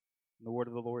And the word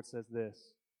of the Lord says this: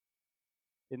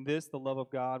 In this the love of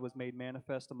God was made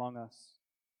manifest among us,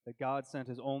 that God sent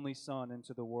his only Son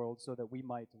into the world so that we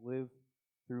might live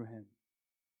through him.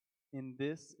 In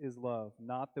this is love,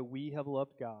 not that we have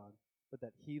loved God, but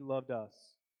that he loved us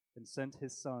and sent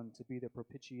his Son to be the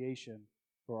propitiation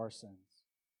for our sins.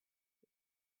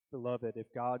 Beloved,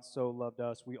 if God so loved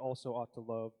us, we also ought to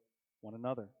love one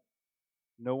another.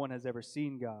 No one has ever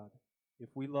seen God. If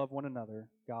we love one another,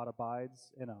 God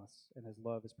abides in us, and his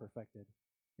love is perfected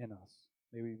in us.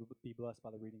 May we be blessed by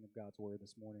the reading of God's word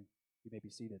this morning. You may be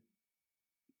seated.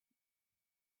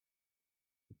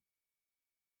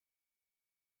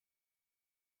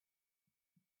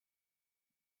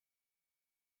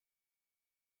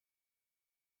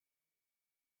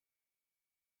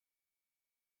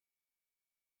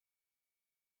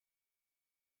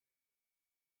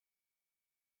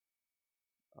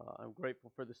 I'm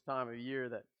grateful for this time of year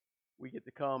that we get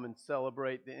to come and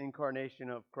celebrate the incarnation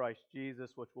of Christ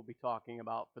Jesus, which we'll be talking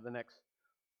about for the next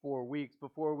 4 weeks.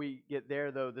 Before we get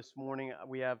there, though, this morning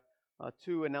we have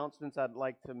two announcements I'd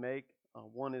like to make.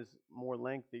 One is more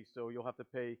lengthy, so you'll have to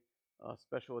pay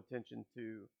special attention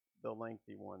to the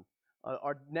lengthy one.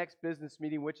 Our next business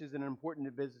meeting, which is an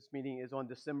important business meeting, is on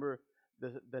December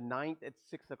the 9th at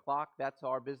 6 o'clock. That's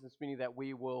our business meeting that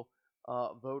we will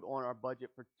vote on our budget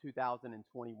for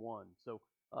 2021. So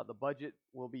the budget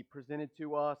will be presented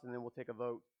to us, and then we'll take a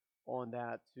vote on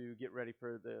that to get ready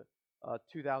for the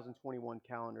 2021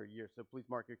 calendar year. So please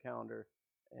mark your calendar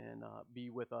and be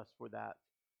with us for that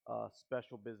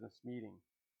special business meeting.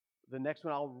 The next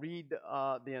one, I'll read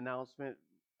the announcement.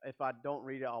 If I don't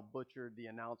read it, I'll butcher the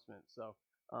announcement. So,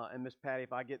 and Miss Patty,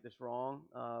 if I get this wrong,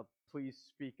 please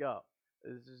speak up.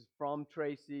 This is from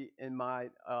Tracy in my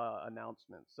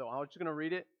announcement. So I'm just going to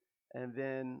read it, and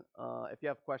then if you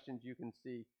have questions, you can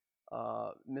see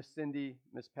Miss Cindy,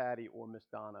 Miss Patty, or Miss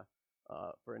Donna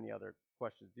for any other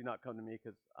questions. Do not come to me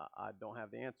because I don't have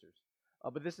the answers.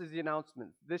 But this is the announcement.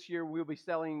 This year we'll be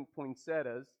selling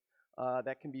poinsettias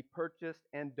that can be purchased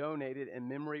and donated in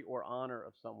memory or honor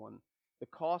of someone. The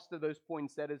cost of those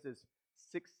poinsettias is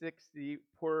 $6.60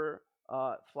 per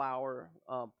flower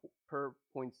per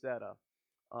poinsettia.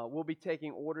 We'll be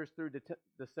taking orders through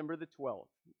December the 12th.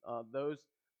 Those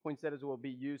poinsettias will be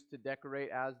used to decorate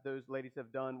as those ladies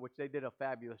have done, which they did a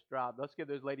fabulous job. Let's give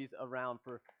those ladies a round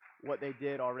for what they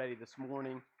did already this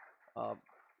morning,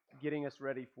 getting us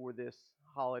ready for this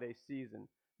holiday season.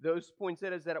 Those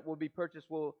poinsettias that will be purchased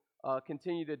will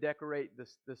continue to decorate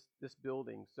this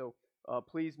building. So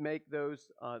please make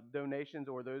those donations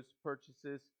or those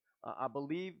purchases. I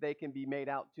believe they can be made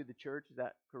out to the church. Is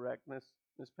that correct,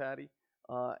 Miss Patty?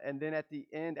 And then at the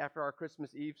end, after our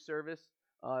Christmas Eve service,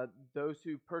 those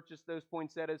who purchase those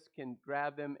poinsettias can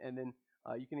grab them, and then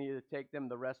you can either take them.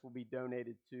 The rest will be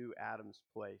donated to Adam's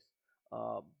Place.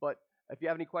 But if you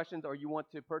have any questions or you want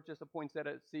to purchase a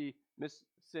poinsettia, see Miss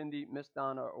Cindy, Miss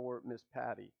Donna, or Miss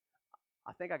Patty.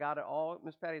 I think I got it all,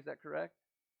 Miss Patty. Is that correct?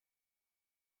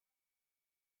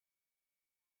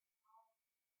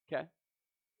 Okay.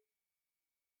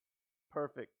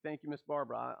 Perfect. Thank you, Miss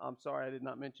Barbara. I'm sorry I did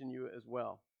not mention you as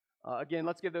well. Again,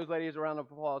 let's give those ladies a round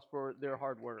of applause for their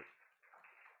hard work.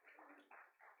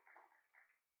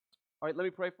 All right, let me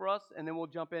pray for us, and then we'll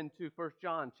jump into 1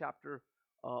 John chapter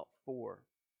 4.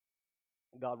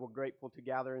 God, we're grateful to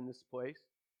gather in this place,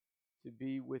 to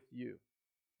be with you,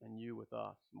 and you with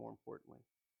us, more importantly.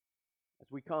 As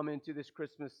we come into this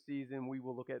Christmas season, we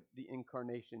will look at the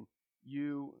incarnation.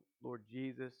 You, Lord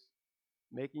Jesus,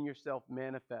 making yourself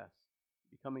manifest,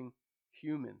 becoming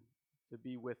human to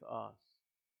be with us,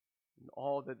 and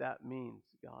all that that means,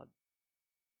 God.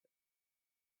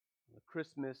 The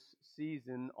Christmas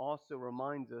season also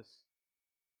reminds us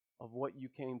of what you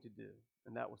came to do,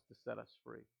 and that was to set us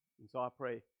free. And so I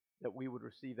pray that we would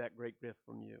receive that great gift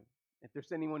from you. If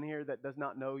there's anyone here that does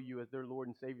not know you as their Lord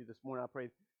and Savior this morning, I pray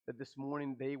that this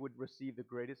morning they would receive the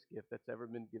greatest gift that's ever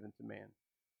been given to man.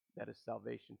 That is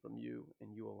salvation from you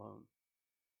and you alone.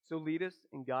 So lead us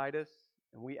and guide us,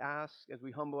 and we ask as we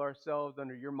humble ourselves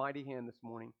under your mighty hand this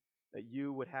morning that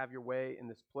you would have your way in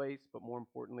this place, but more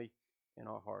importantly, in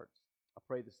our hearts. I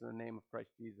pray this in the name of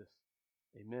Christ Jesus.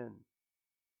 Amen.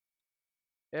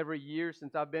 Every year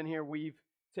since I've been here, we've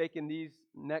taken these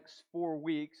next 4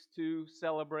 weeks to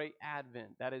celebrate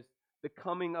Advent. That is the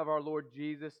coming of our Lord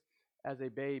Jesus as a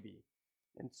baby.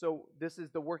 And so this is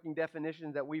the working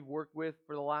definition that we've worked with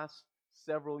for the last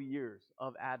several years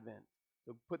of Advent.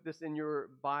 So put this in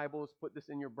your Bibles, put this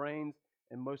in your brains,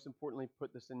 and most importantly,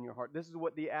 put this in your heart. This is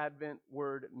what the Advent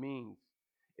word means.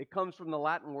 It comes from the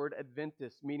Latin word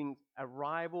adventus, meaning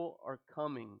arrival or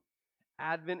coming.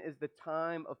 Advent is the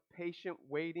time of patient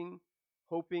waiting,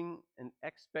 hoping and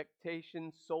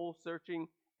expectation, soul searching,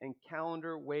 and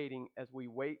calendar waiting as we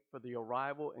wait for the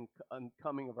arrival and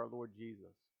coming of our Lord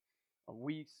Jesus.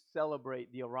 We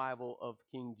celebrate the arrival of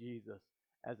King Jesus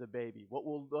as a baby. What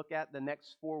we'll look at the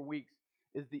next 4 weeks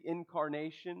is the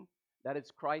incarnation, that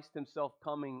is Christ himself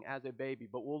coming as a baby.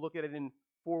 But we'll look at it in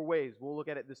 4 ways. We'll look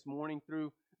at it this morning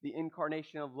through the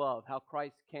incarnation of love, how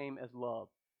Christ came as love.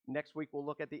 Next week, we'll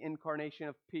look at the incarnation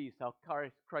of peace, how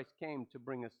Christ came to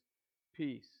bring us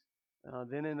peace.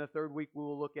 Then in the third week, we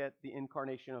will look at the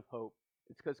incarnation of hope.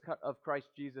 It's because of Christ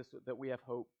Jesus that we have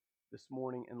hope this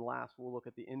morning. And last, we'll look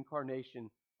at the incarnation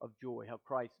of joy, how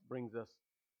Christ brings us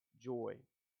joy.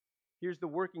 Here's the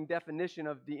working definition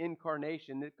of the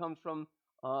incarnation. It comes from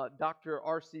Dr.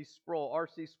 R.C. Sproul.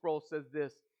 R.C. Sproul says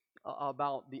this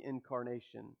about the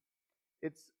incarnation.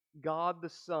 It's God the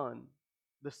Son,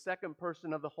 the second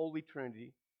person of the Holy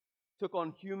Trinity, took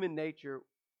on human nature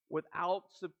without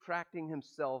subtracting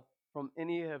himself from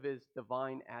any of his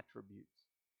divine attributes.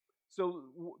 So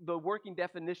the working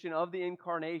definition of the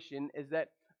incarnation is that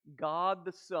God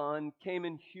the Son came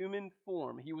in human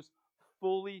form. He was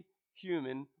fully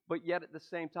human, but yet at the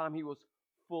same time he was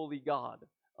fully God.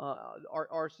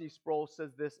 R.C. Sproul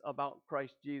says this about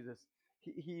Christ Jesus.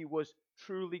 He was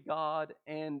truly God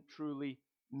and truly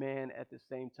man at the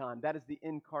same time. That is the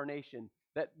incarnation.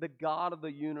 That the God of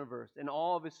the universe in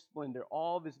all of his splendor,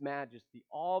 all of his majesty,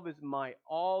 all of his might,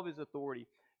 all of his authority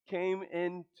came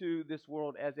into this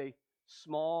world as a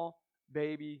small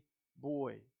baby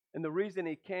boy. And the reason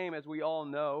he came, as we all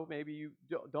know, maybe you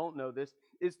don't know this,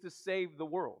 is to save the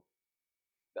world.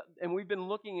 And we've been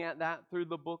looking at that through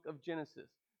the book of Genesis.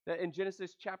 That in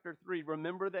Genesis chapter 3,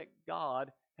 remember that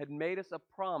God had made us a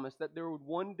promise that there would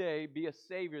one day be a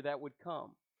Savior that would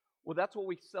come. Well, that's what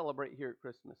we celebrate here at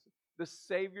Christmas. The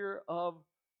Savior of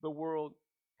the world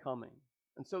coming.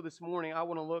 And so this morning, I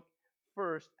want to look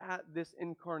first at this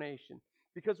incarnation.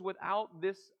 Because without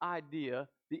this idea,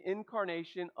 the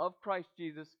incarnation of Christ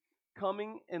Jesus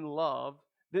coming in love,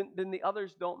 then the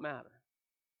others don't matter.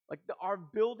 Like our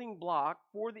building block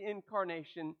for the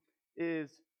incarnation is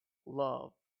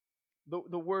love.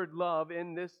 The word love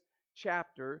in this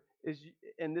chapter is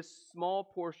in this small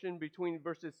portion between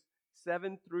verses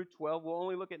 7 through 12. We'll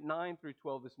only look at 9 through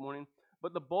 12 this morning.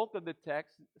 But the bulk of the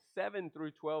text, 7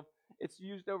 through 12, it's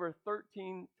used over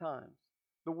 13 times.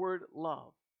 The word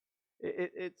love.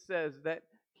 It says that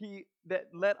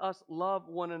let us love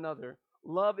one another.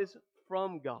 Love is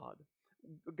from God.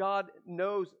 God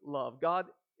knows love. God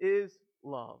is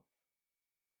love.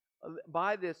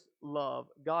 By this love,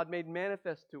 God made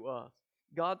manifest to us.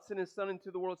 God sent his Son into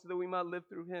the world so that we might live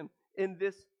through him. In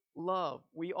this love,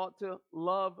 we ought to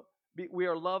love. We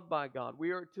are loved by God.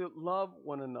 We are to love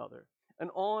one another. And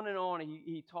on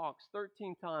he talks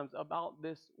 13 times about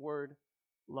this word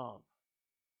love.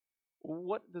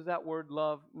 What does that word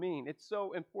love mean? It's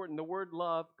so important. The word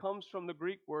love comes from the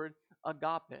Greek word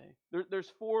agape.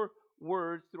 There's 4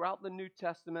 words throughout the New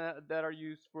Testament that are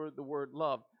used for the word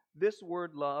love. This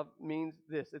word love means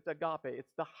this. It's agape.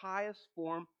 It's the highest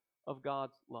form of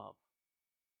God's love.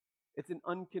 It's an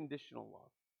unconditional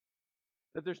love.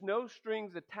 That there's no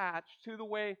strings attached to the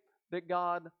way that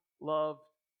God loved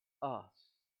us.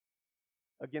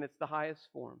 Again, it's the highest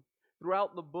form.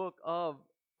 Throughout the book of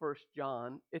 1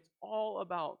 John, it's all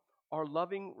about our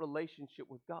loving relationship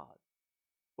with God.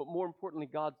 But more importantly,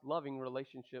 God's loving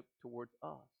relationship towards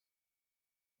us.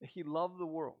 He loved the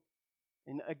world.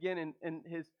 And again, in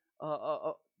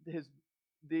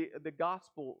the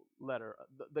gospel letter,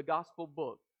 the gospel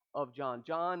book of John,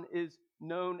 John is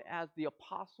known as the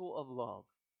apostle of love.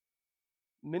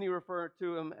 Many refer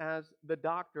to him as the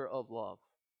doctor of love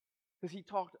because he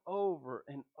talked over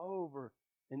and over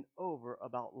and over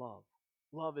about love.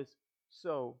 Love is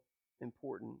so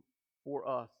important for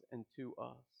us and to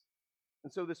us.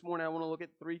 And so this morning I want to look at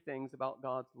 3 things about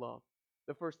God's love.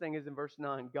 The first thing is in verse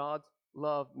 9, God's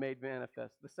love made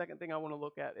manifest. The second thing I want to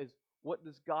look at is, what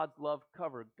does God's love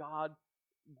cover? God's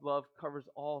love covers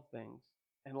all things.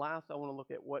 And last, I want to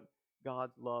look at what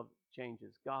God's love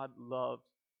changes. God's love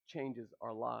changes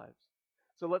our lives.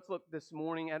 So let's look this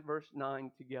morning at verse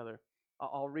 9 together.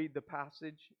 I'll read the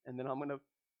passage, and then I'm going to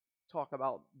talk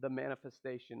about the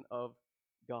manifestation of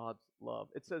God's love.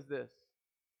 It says this,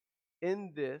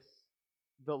 "In this,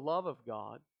 the love of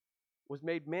God was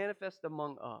made manifest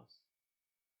among us.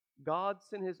 God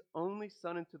sent his only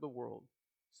Son into the world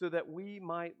so that we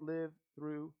might live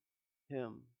through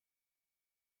him."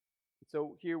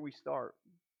 So here we start.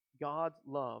 God's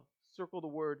love. Circle the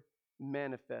word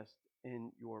manifest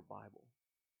in your Bible.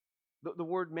 The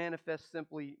word manifest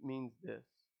simply means this.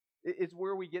 It's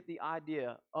where we get the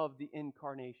idea of the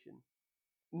incarnation.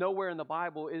 Nowhere in the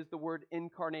Bible is the word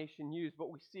incarnation used,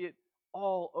 but we see it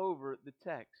all over the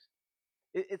text.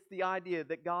 It's the idea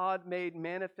that God made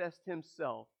manifest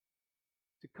himself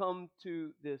to come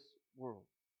to this world.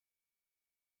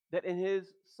 That in his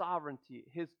sovereignty,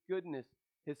 his goodness,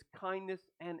 his kindness,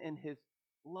 and in his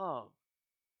love,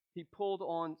 he pulled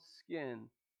on skin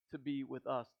to be with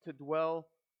us, to dwell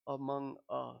among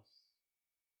us.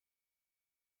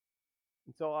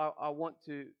 And so I want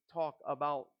to talk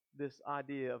about this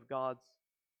idea of God's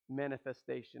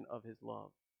manifestation of his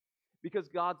love. Because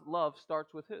God's love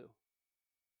starts with who?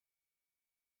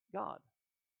 God.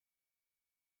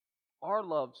 Our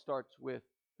love starts with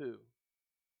who?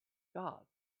 God.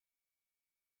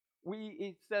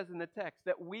 It says in the text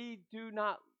that we do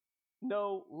not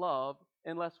know love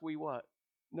unless we what?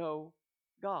 Know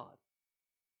God.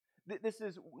 This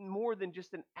is more than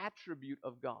just an attribute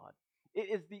of God. It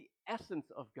is the essence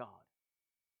of God.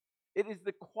 It is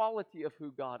the quality of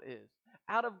who God is.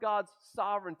 Out of God's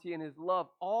sovereignty and his love,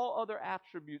 all other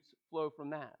attributes flow from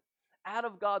that. Out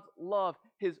of God's love,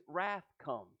 his wrath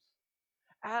comes.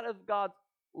 Out of God's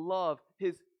love,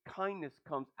 his kindness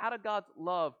comes. Out of God's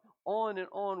love, on and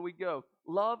on we go.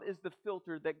 Love is the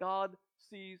filter that God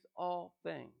sees all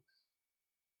things.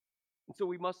 And so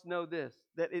we must know this,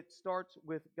 that it starts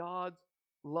with God's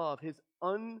love, his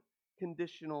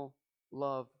unconditional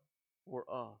love for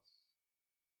us.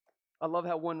 I love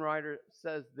how one writer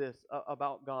says this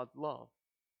about God's love.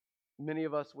 Many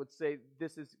of us would say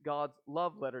this is God's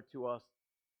love letter to us,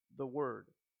 the Word.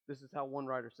 This is how one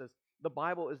writer says, the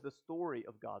Bible is the story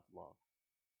of God's love.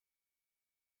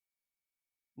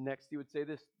 Next, he would say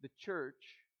this, the church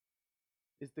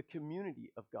is the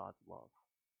community of God's love.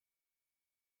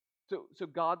 So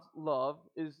God's love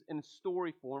is in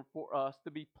story form for us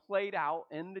to be played out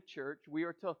in the church. We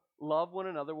are to love one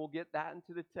another. We'll get that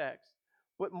into the text.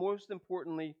 But most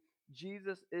importantly,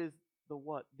 Jesus is the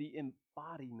what? The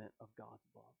embodiment of God's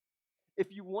love. If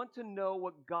you want to know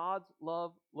what God's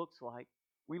love looks like,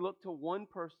 we look to one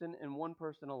person and one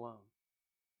person alone,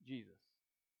 Jesus.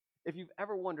 If you've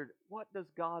ever wondered, what does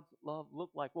God's love look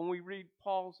like? When we read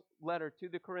Paul's letter to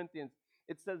the Corinthians,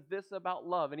 it says this about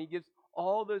love, and he gives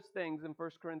all those things in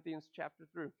 1 Corinthians chapter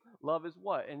 3. Love is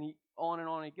what? And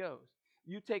on he goes.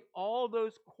 You take all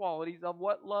those qualities of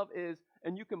what love is,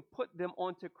 and you can put them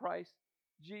onto Christ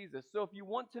Jesus. So if you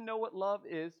want to know what love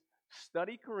is,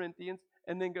 study Corinthians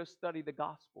and then go study the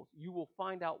Gospels. You will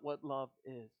find out what love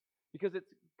is. Because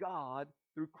it's God,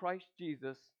 through Christ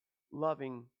Jesus,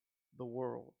 loving the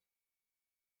world.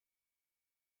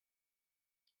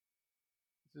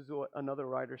 This is what another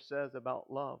writer says about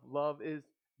love. Love is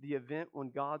the event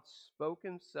when God spoke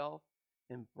himself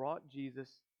and brought Jesus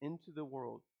into the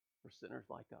world for sinners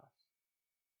like us.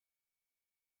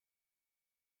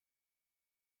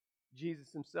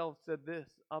 Jesus himself said this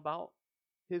about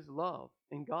his love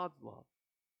and God's love.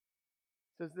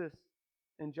 It says this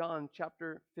in John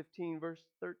chapter 15, verse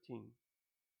 13.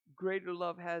 Greater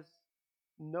love has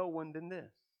no one than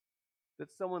this,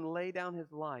 that someone lay down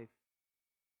his life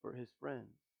for his friends.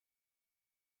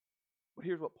 But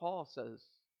here's what Paul says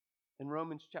in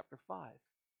Romans chapter 5.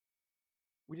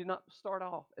 We did not start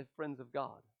off as friends of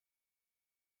God.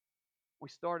 We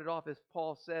started off, as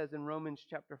Paul says in Romans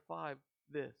chapter 5,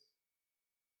 this.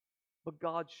 But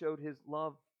God showed his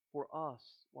love for us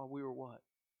while we were what?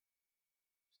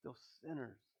 Still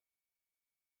sinners.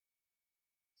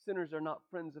 Sinners are not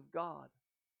friends of God.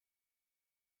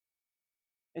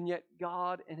 And yet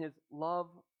God, in his love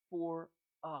for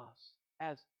us,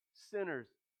 as sinners,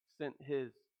 sent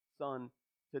his Son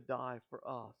to die for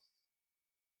us.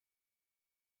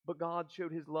 But God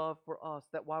showed his love for us,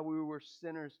 that while we were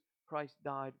sinners, Christ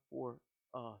died for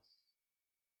us.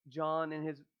 John in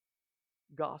his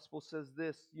gospel says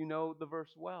this, you know the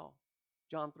verse well.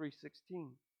 John 3:16.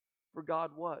 For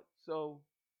God what? So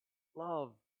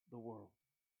loved the world,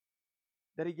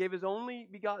 that he gave his only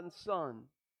begotten Son,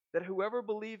 that whoever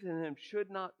believed in him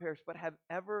should not perish, but have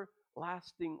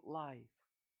everlasting life.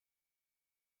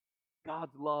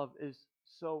 God's love is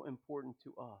so important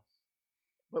to us.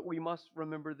 But we must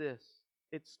remember this.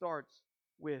 It starts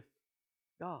with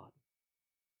God.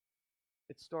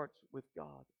 It starts with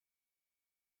God.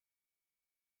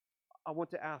 I want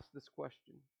to ask this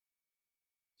question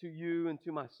to you and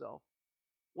to myself.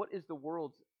 What is the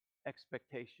world's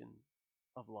expectation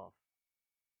of love?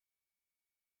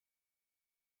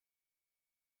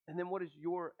 And then what is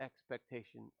your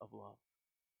expectation of love?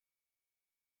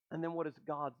 And then what is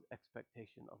God's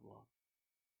expectation of love?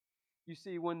 You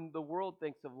see, when the world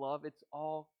thinks of love, it's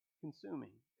all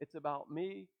consuming. It's about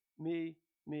me, me,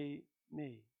 me,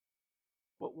 me.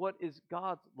 But what is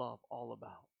God's love all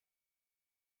about?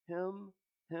 Him,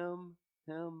 Him,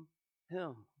 Him,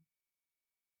 Him.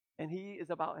 And He is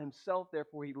about Himself,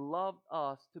 therefore He loved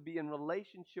us to be in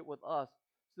relationship with us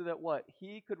so that what?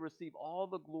 He could receive all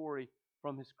the glory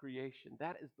from His creation.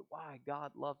 That is why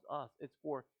God loves us. It's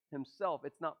for Himself.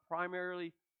 It's not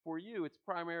primarily for you. It's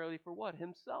primarily for what?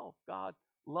 Himself. God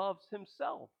loves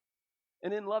Himself.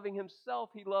 And in loving Himself,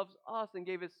 He loves us and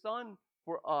gave His Son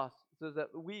for us so that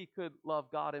we could love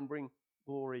God and bring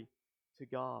glory to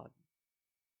God.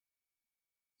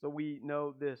 So we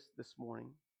know this morning,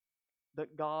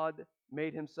 that God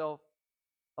made Himself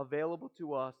available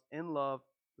to us in love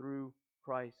through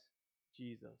Christ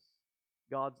Jesus.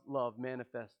 God's love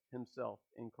manifests Himself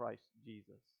in Christ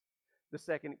Jesus. The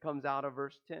second, it comes out of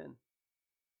verse 10.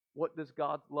 What does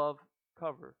God's love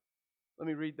cover? Let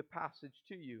me read the passage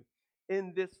to you.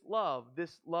 In this love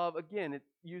again,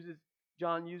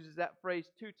 John uses that phrase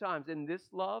 2 times. In this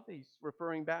love, he's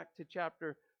referring back to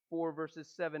chapter 4, verses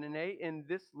 7 and 8. In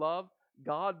this love,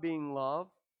 God being love,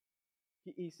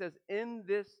 he says, in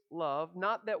this love,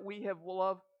 not that we have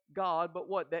loved God, but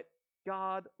what? That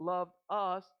God loved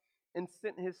us and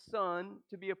sent His Son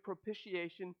to be a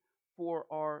propitiation for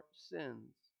our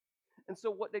sins. And so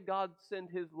what did God send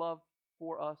His love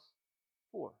for us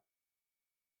for?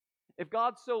 If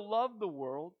God so loved the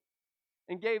world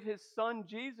and gave His Son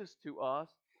Jesus to us,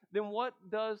 then what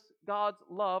does God's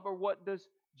love, or what does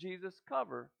Jesus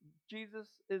cover? Jesus'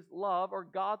 love, or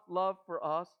God's love for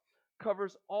us,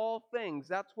 covers all things.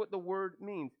 That's what the word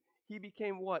means. He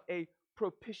became what? A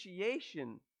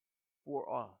propitiation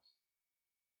for us.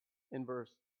 In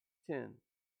verse 10.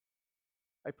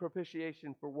 A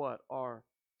propitiation for what? Our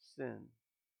sin.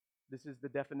 This is the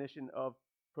definition of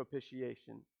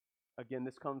propitiation. Again,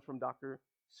 this comes from Dr.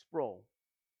 Sproul.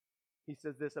 He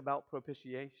says this about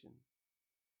propitiation.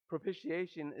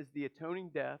 Propitiation is the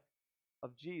atoning death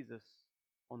of Jesus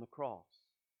on the cross,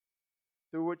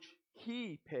 through which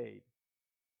He paid.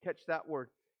 Catch that word.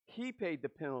 He paid the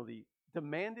penalty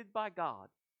demanded by God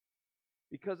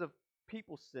because of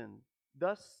people's sin,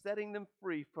 thus setting them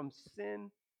free from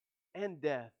sin and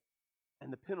death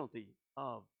and the penalty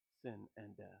of sin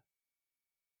and death.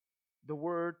 The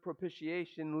word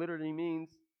propitiation literally means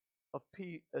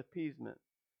appeasement.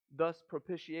 Thus,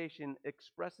 propitiation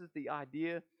expresses the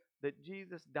idea that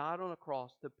Jesus died on a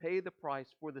cross to pay the price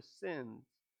for the sins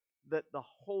that the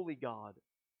holy God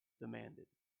demanded.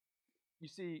 You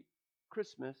see,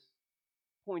 Christmas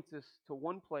points us to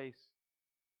one place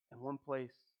and one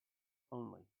place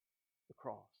only, the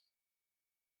cross.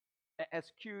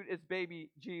 As cute as baby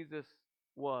Jesus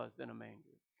was in a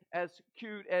manger, as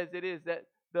cute as it is that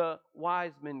the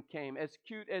wise men came, as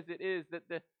cute as it is that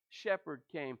the shepherd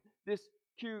came, this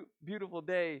cute, beautiful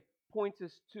day points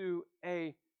us to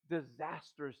a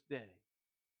disastrous day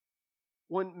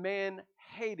when man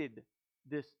hated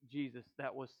this Jesus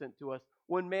that was sent to us,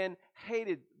 when man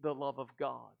hated the love of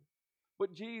God.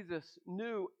 But Jesus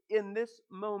knew in this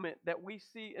moment that we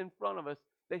see in front of us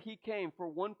that He came for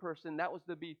one person, that was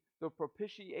to be the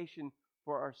propitiation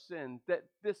for our sins, that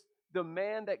this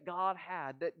demand that God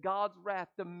had, that God's wrath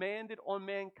demanded on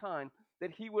mankind,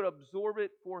 that He would absorb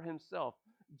it for Himself.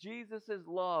 Jesus'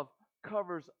 love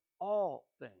covers all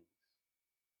things.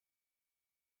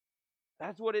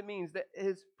 That's what it means, that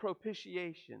His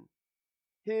propitiation,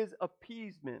 His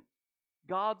appeasement,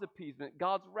 God's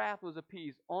wrath was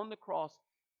appeased on the cross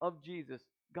of Jesus.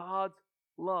 God's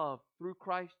love through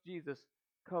Christ Jesus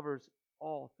covers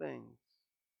all things.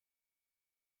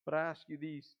 But I ask you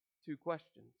these 2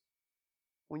 questions.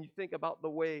 When you think about the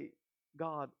way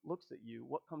God looks at you,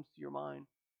 what comes to your mind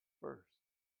first?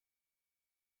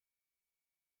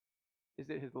 Is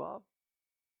it His love?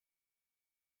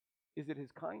 Is it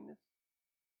His kindness?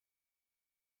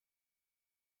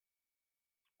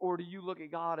 Or do you look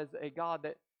at God as a God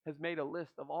that has made a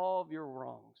list of all of your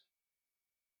wrongs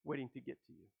waiting to get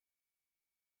to you?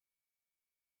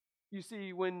 You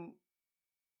see, when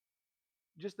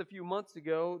just a few months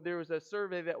ago there was a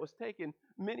survey that was taken,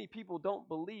 many people don't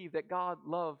believe that God's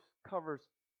love covers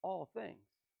all things.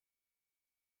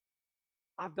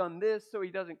 I've done this, so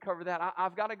He doesn't cover that.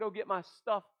 I've got to go get my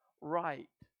stuff right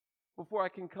before I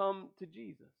can come to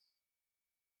Jesus.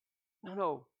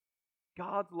 No.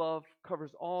 God's love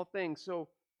covers all things. So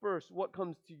first, what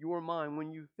comes to your mind when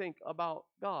you think about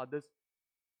God? Does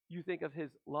you think of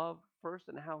His love first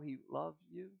and how He loves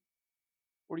you?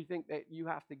 Or do you think that you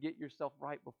have to get yourself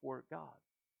right before God?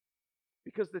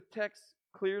 Because the text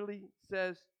clearly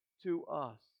says to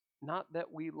us, not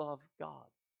that we love God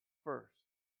first,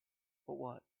 but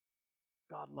what?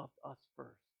 God loved us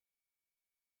first.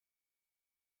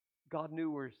 God knew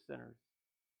we were sinners.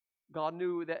 God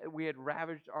knew that we had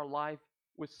ravaged our life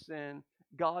with sin,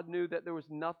 God knew that there was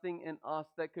nothing in us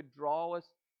that could draw us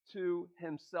to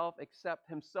himself except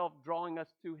himself drawing us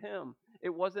to him. It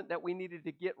wasn't that we needed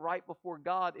to get right before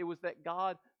God. It was that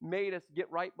God made us get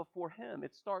right before him.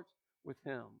 It starts with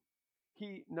him.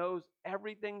 He knows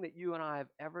everything that you and I have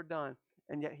ever done,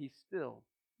 and yet he still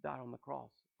died on the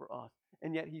cross for us.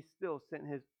 And yet he still sent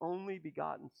his only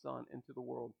begotten Son into the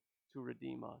world to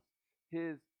redeem us.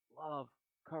 His love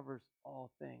covers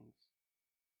all things.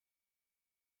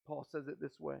 Paul says it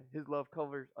this way: his love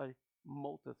covers a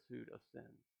multitude of sins.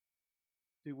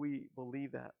 Do we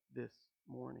believe that this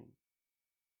morning?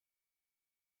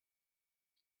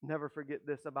 Never forget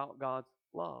this about God's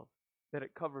love, that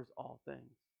it covers all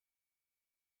things.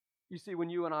 You see, when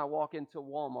you and I walk into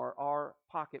Walmart, our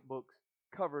pocketbooks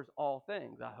covers all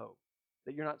things, I hope.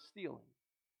 That you're not stealing.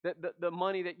 That the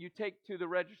money that you take to the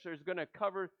register is going to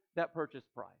cover that purchase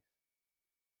price.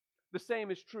 The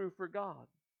same is true for God.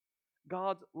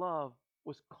 God's love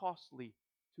was costly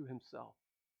to himself.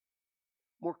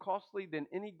 More costly than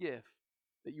any gift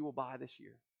that you will buy this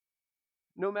year.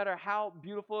 No matter how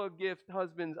beautiful a gift,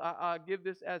 husbands, I give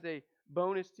this as a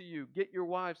bonus to you. Get your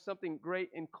wives something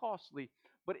great and costly,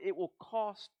 but it will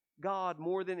cost God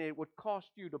more than it would cost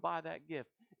you to buy that gift.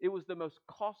 It was the most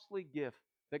costly gift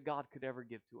that God could ever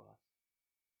give to us.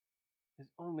 His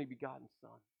only begotten Son.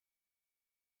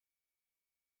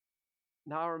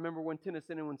 Now I remember when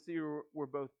Tennyson and when Cedar were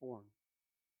both born.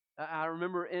 I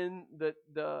remember in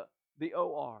the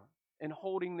OR and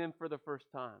holding them for the first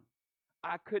time.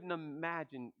 I couldn't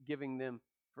imagine giving them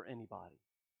for anybody.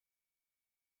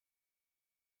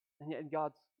 And yet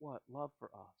God's what? Love for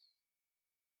us.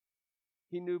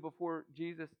 He knew before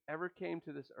Jesus ever came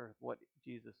to this earth what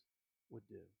Jesus would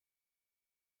do.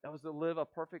 That was to live a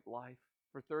perfect life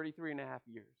for 33 and a half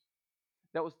years.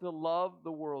 That was to love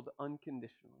the world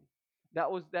unconditionally.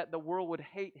 That was that the world would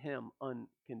hate him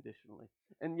unconditionally.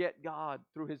 And yet God,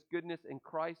 through his goodness and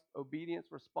Christ's obedience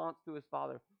response to his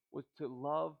Father, was to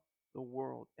love the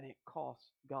world. And it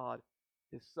cost God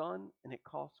his Son, and it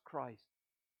cost Christ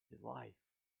his life.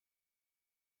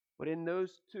 But in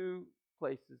those two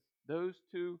places, those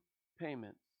two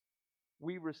payments,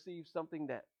 we receive something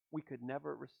that we could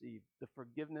never receive: the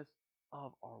forgiveness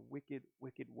of our wicked,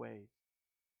 wicked ways.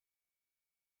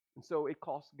 And so it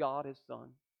cost God his Son.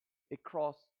 It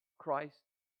cost Christ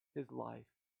his life.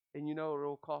 And you know what it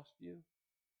will cost you?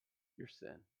 Your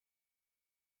sin.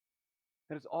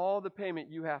 That is all the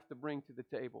payment you have to bring to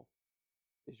the table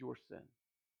is your sin.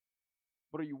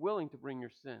 But are you willing to bring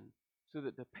your sin so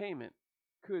that the payment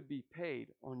could be paid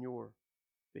on your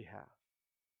behalf?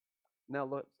 Now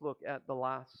let's look at the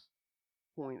last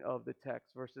point of the text,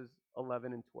 verses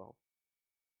 11 and 12.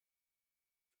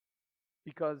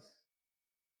 Because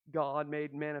God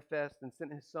made manifest and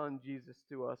sent his Son Jesus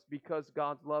to us, because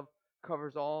God's love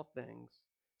covers all things,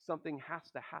 something has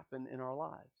to happen in our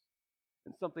lives.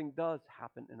 And something does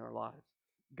happen in our lives.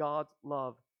 God's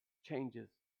love changes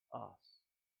us.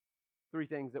 Three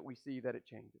things that we see that it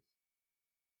changes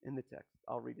in the text.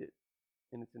 I'll read it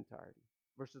in its entirety.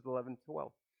 Verses 11 to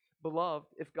 12. Beloved,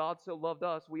 if God so loved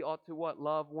us, we ought to what?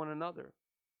 Love one another.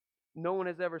 No one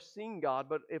has ever seen God,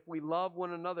 but if we love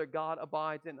one another, God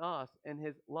abides in us, and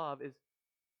his love is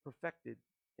perfected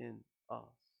in us.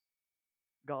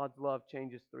 God's love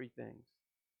changes three things.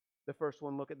 The first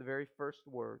one, look at the very first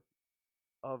word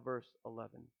of verse 11.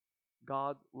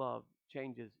 God's love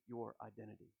changes your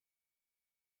identity.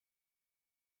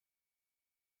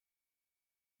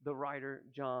 The writer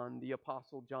John, the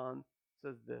apostle John,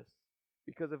 says this: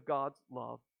 because of God's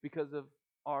love, because of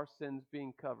our sins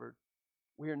being covered,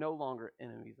 we are no longer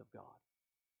enemies of God.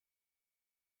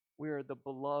 We are the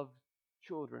beloved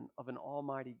children of an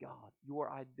almighty God. Your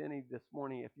identity this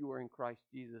morning, if you are in Christ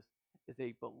Jesus, is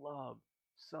a beloved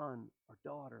son or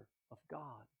daughter of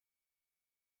God.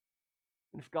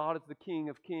 And if God is the King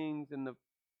of kings and the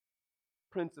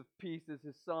Prince of peace is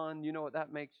his son, you know what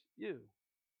that makes you.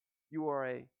 You are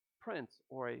a prince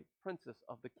or a princess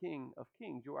of the King of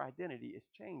kings. Your identity is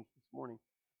changed this morning.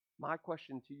 My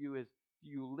question to you is, do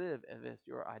you live as if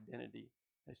your identity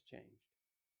has changed?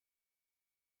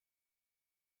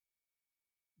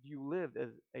 Do you live as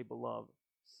a beloved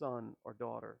son or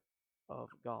daughter of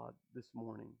God this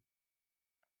morning?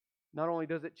 Not only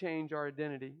does it change our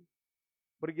identity,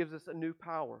 but it gives us a new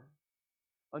power,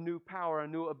 a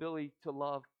new ability to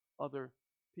love other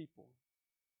people.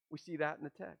 We see that in the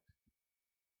text.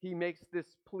 He makes this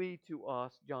plea to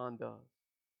us, John does.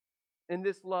 And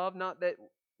this love, not that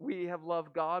we have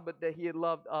loved God, but that he had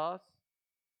loved us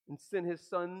and sent his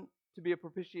Son to be a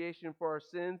propitiation for our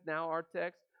sins. Now our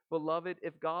text, beloved,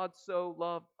 if God so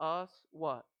loved us,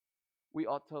 what? We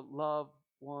ought to love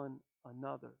one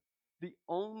another. The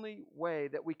only way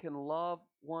that we can love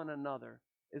one another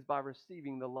is by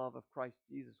receiving the love of Christ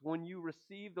Jesus. When you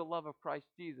receive the love of Christ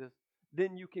Jesus,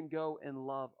 then you can go and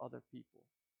love other people.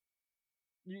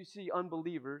 You see,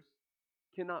 unbelievers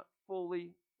cannot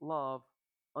fully love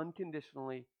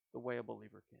unconditionally the way a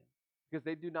believer can because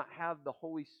they do not have the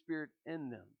Holy Spirit in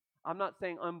them. I'm not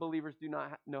saying unbelievers do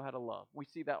not know how to love. We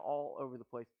see that all over the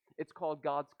place. It's called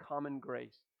God's common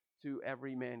grace to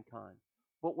every mankind.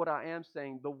 But what I am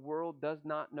saying, the world does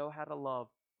not know how to love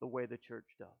the way the church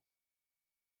does.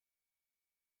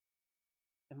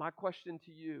 And my question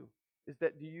to you is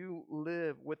that do you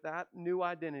live with that new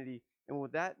identity and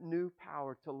with that new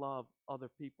power to love other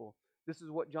people? This is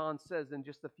what John says in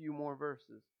just a few more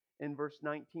verses. In verse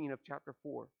 19 of chapter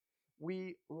 4.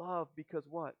 We love because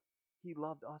what? He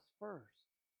loved us first.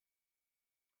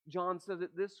 John says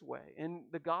it this way in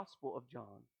the Gospel of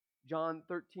John. John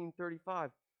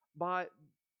 13:35. By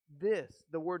this,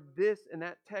 the word this in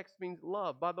that text means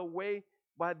love. By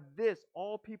this,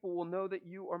 all people will know that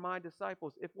you are my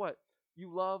disciples. If what?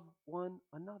 You love one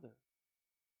another.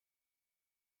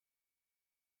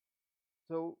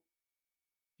 So,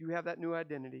 do you have that new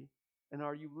identity? And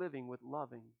are you living with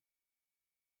loving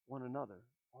one another?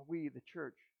 Are we, the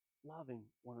church, loving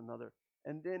one another?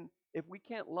 And then, if we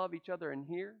can't love each other in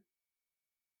here,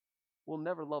 we'll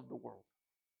never love the world.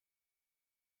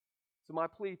 So my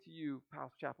plea to you,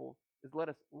 House Chapel, is let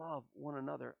us love one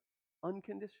another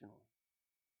unconditionally.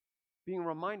 Being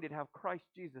reminded how Christ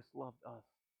Jesus loved us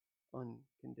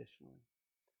unconditionally.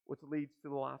 Which leads to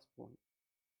the last point.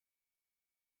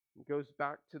 It goes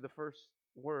back to the first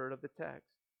word of the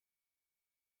text.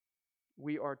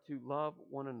 We are to love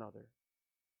one another.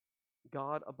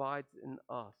 God abides in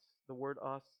us. The word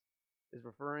us is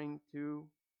referring to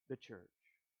the church.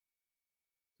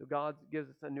 So God gives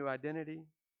us a new identity.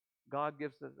 God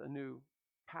gives us a new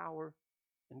power.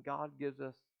 And God gives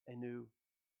us a new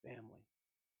family.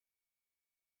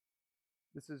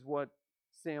 This is what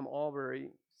Sam Albury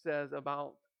says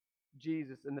about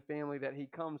Jesus and the family that he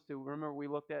comes to. Remember, we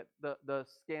looked at the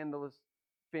scandalous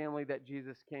family that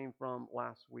Jesus came from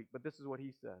last week. But this is what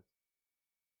he says.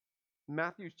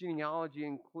 Matthew's genealogy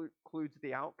includes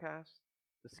the outcast,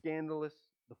 the scandalous,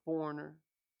 the foreigner.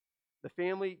 The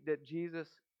family that Jesus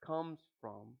comes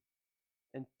from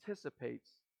anticipates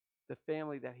the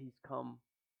family that he's come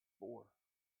for.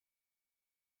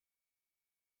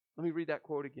 Let me read that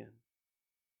quote again.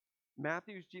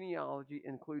 Matthew's genealogy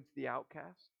includes the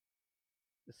outcast,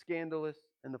 the scandalous,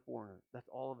 and the foreigner. That's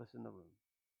all of us in the room.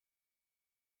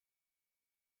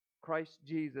 Christ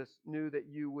Jesus knew that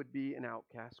you would be an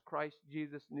outcast. Christ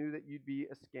Jesus knew that you'd be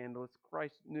a scandalous.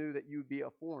 Christ knew that you'd be a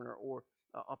foreigner or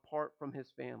apart from his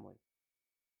family.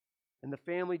 And the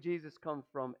family Jesus comes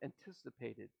from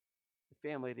anticipated the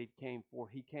family that he came for.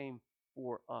 He came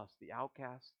for us, the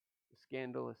outcast, the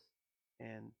scandalous,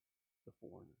 and the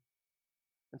foreigner.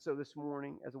 And so this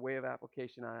morning, as a way of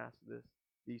application, I ask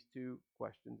these two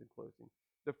questions in closing.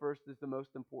 The first is the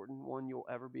most important one you'll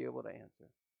ever be able to answer.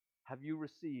 Have you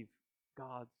received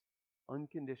God's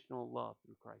unconditional love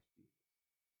through Christ Jesus?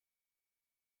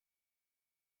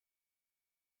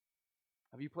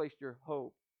 Have you placed your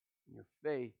hope and your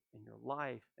faith and your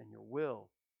life and your will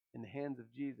in the hands of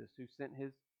Jesus,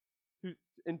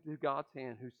 into God's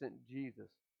hand, who sent Jesus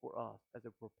for us as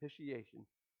a propitiation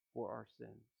for our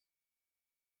sins?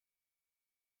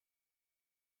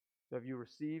 So have you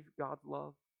received God's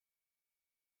love?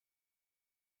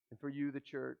 And for you, the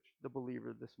church, the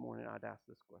believer, this morning, I'd ask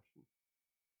this question.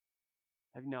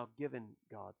 Have you now given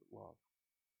God's love?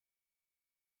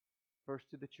 First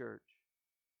to the church,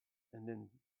 and then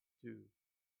to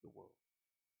the world.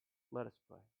 Let us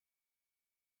pray.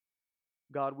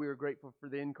 God, we are grateful for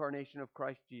the incarnation of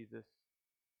Christ Jesus.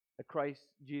 That Christ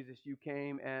Jesus, you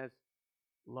came as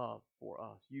love for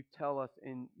us. You tell us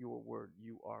in your word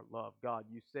you are love. God,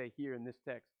 you say here in this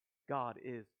text, God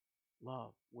is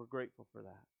love. We're grateful for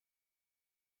that.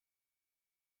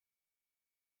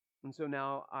 And so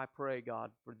now I pray,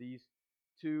 God, for these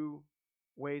two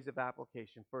ways of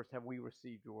application. First, have we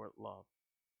received your love?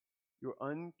 Your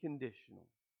unconditional,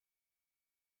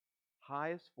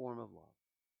 highest form of love,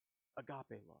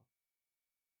 agape love.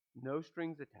 No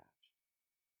strings attached.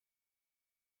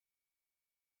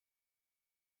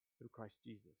 Through Christ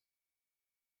Jesus,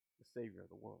 the Savior of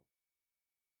the world,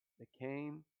 that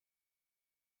came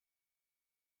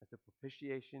as a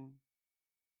propitiation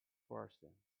for our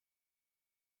sins.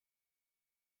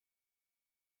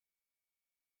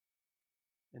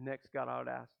 And next, God, I would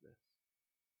ask this.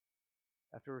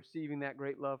 After receiving that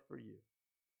great love for you,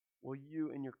 will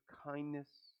you, in your kindness,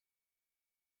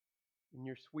 in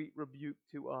your sweet rebuke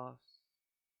to us,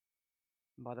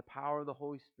 And by the power of the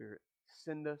Holy Spirit,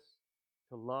 send us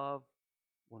to love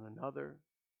one another,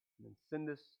 and then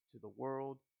send us to the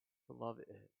world to love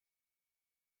it.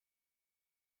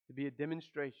 To be a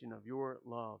demonstration of your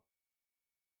love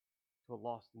to a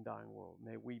lost and dying world.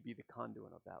 May we be the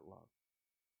conduit of that love.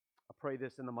 I pray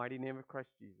this in the mighty name of Christ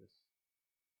Jesus.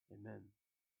 Amen.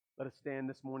 Let us stand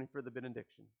this morning for the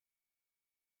benediction.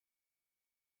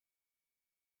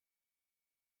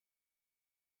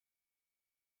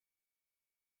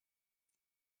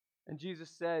 And Jesus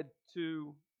said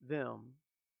to them,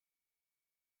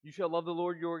 "You shall love the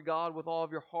Lord your God with all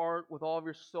of your heart, with all of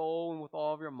your soul, and with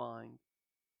all of your mind.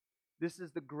 This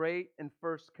is the great and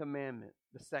first commandment.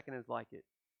 The second is like it.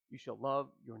 You shall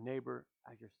love your neighbor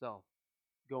as yourself."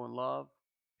 Go in love,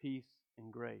 peace,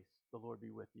 and grace. The Lord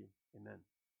be with you. Amen.